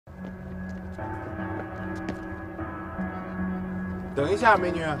等一下，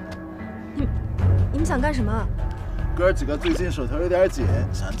美女。你们想干什么？哥几个最近手头有点紧，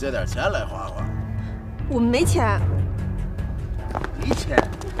想借点钱来花花。我们没钱。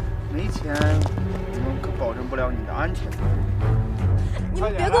没钱，我们可保证不了你的安全。你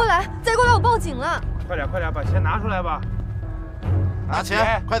们别过来，再过来我报警了。快点，把钱拿出来吧。拿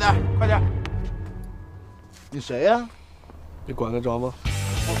钱，快点。你谁呀？你管得着吗？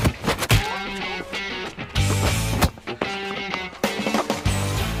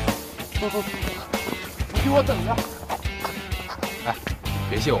不，你给我等着！哎，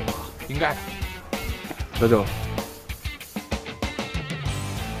别谢我们啊，应该的。小九，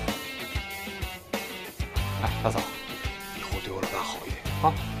哎，大嫂，以后对我老大好一点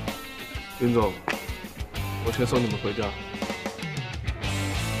啊。林总，我先送你们回家。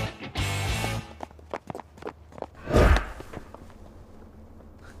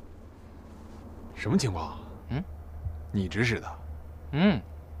什么情况？嗯，你指使的？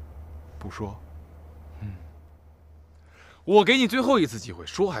不说。我给你最后一次机会，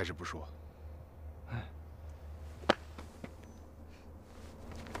说还是不说？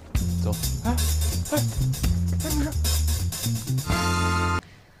走。哎，没事。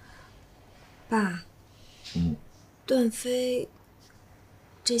爸，段飞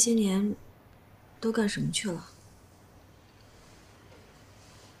这些年都干什么去了？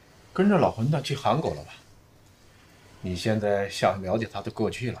跟着老混蛋去韩国了吧？你现在想了解他的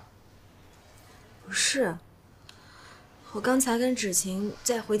过去了？不是，我刚才跟芷晴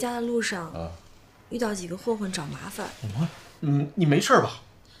在回家的路上，遇到几个混混找麻烦。你没事吧？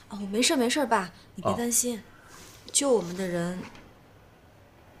我没事，爸，你别担心。救我们的人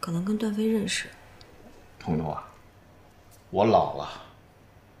可能跟段飞认识。彤彤啊，我老了，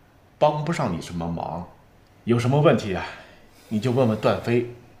帮不上你什么忙，有什么问题啊，你就问问段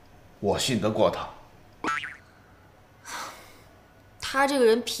飞。我信得过他。他这个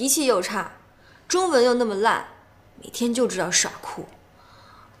人脾气又差，中文又那么烂，每天就知道耍酷。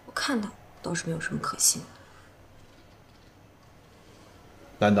我看他倒是没有什么可信的。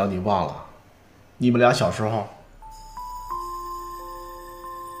难道你忘了，你们俩小时候？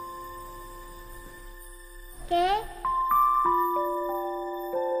给。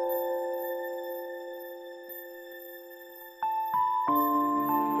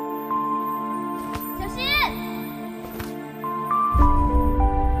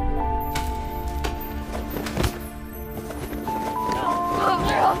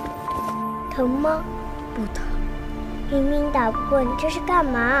疼吗？不疼，明明打不过你，这是干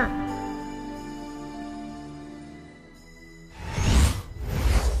嘛？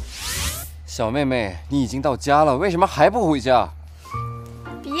小妹妹，你已经到家了，为什么还不回家？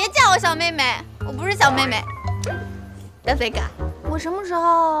别叫我小妹妹，我不是小妹妹。段飞哥，我什么时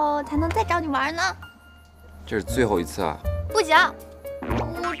候才能再找你玩呢？这是最后一次啊！不行，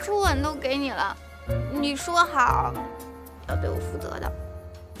我初吻都给你了，你说好要对我负责的。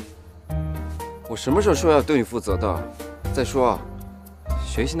我什么时候说要对你负责的？再说，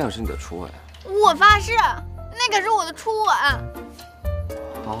学习那是你的初吻。我发誓，那可是我的初吻。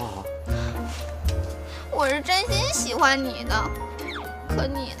好，我是真心喜欢你的，可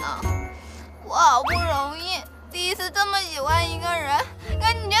你呢？我好不容易第一次这么喜欢一个人，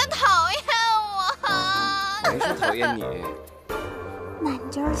可你却讨厌我。没说讨厌你，那你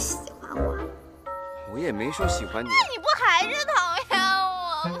就是喜欢我。我也没说喜欢你。那你不还是讨厌我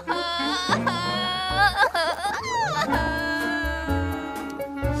吗？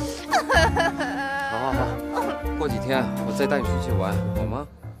好，过几天我再带你出去玩，好吗？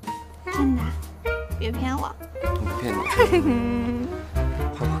真的，别骗我。我不骗你。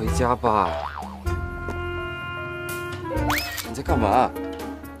快回家吧。你在干嘛？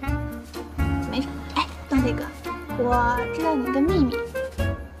没事。哎，段飞哥，我知道你一个秘密，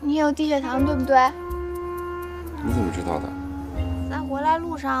你有低血糖，对不对？你怎么知道的？在回来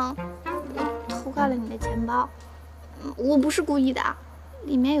路上，我偷看了你的钱包。我不是故意的，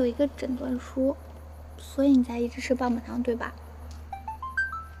里面有一个诊断书，所以你才一直吃棒棒糖，对吧？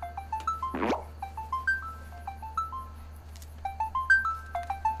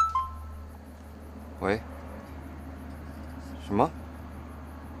喂？什么？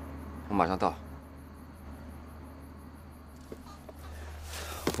我马上到。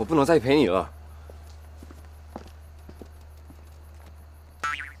我不能再陪你了。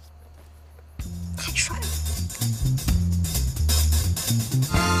太帅了！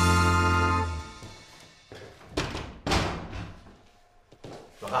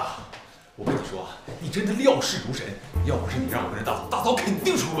老大，我跟你说，你真的料事如神。要不是你让我跟着大嫂，大嫂肯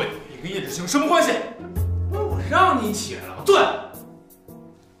定出问题。你跟叶志兴什么关系？不是我让你起来了吗？坐下。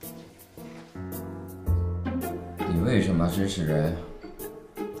林为什么支持人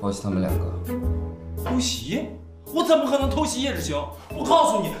偷袭他们2个？偷袭？我怎么可能偷袭叶志行？我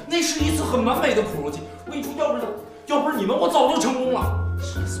告诉你，那是一次很完美的苦肉计。我跟你说，要不是你们，我早就成功了。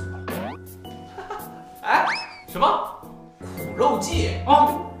气死我了！哎，什么苦肉计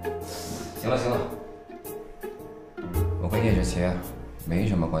啊？行了，我跟叶志奇没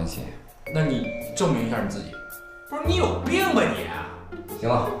什么关系。那你证明一下你自己。不是你有病吧你？行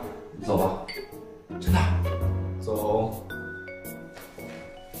了，你走吧。真的？走。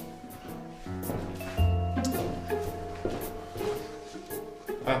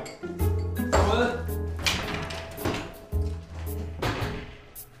哎，滚！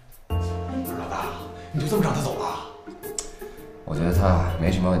老大，你就这么让他走了？我觉得他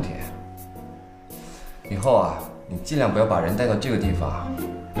没什么问题。以后啊，你尽量不要把人带到这个地方，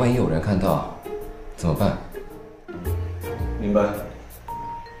万一有人看到，怎么办？明白。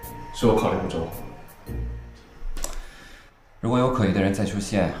是我考虑不周。如果有可疑的人再出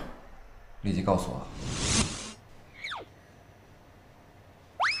现，立即告诉我。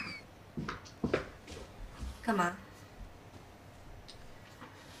干嘛？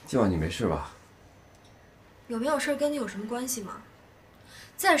今晚你没事吧？有没有事跟你有什么关系吗？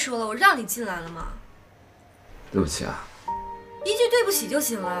再说了，我让你进来了吗？对不起啊。一句对不起就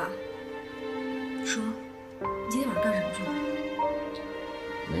行了。说，你今天晚上干什么去了？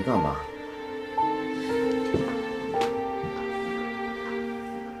没干嘛。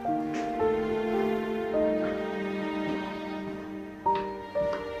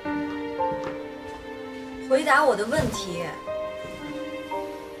回答我的问题。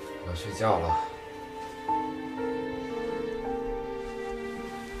要睡觉了。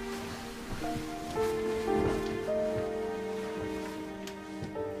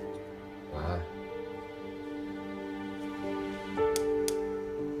晚安。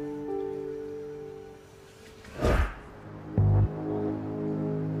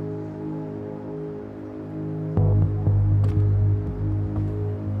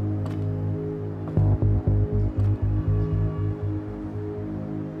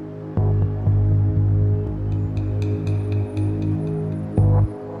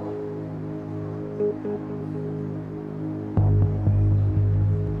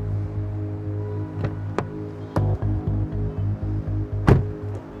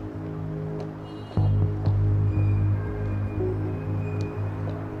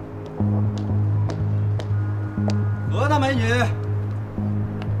多大美女？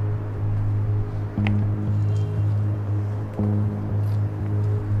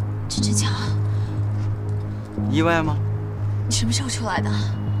陈志强，意外吗？你什么时候出来的？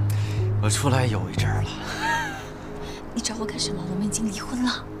我出来有一阵儿了。你找我干什么？我们已经离婚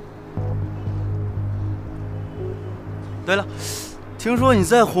了。对了，听说你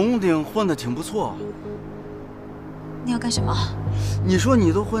在红顶混得挺不错。你要干什么？你说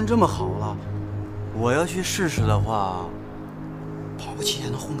你都混这么好了，我要去试试的话，保不齐也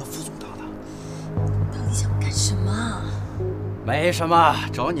能混个副总当的。到底想干什么？没什么，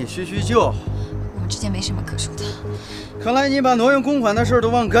找你叙叙旧。我们之间没什么可说的。看来你把挪用公款的事都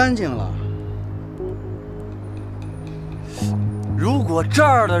忘干净了。如果这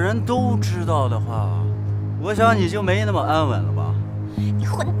儿的人都知道的话，我想你就没那么安稳了吧？你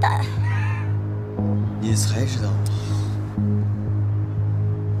混蛋！你才知道。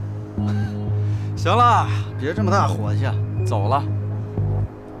行了，别这么大火气，走了。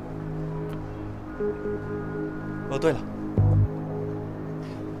哦，对了，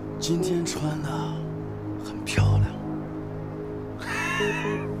今天穿的很漂亮。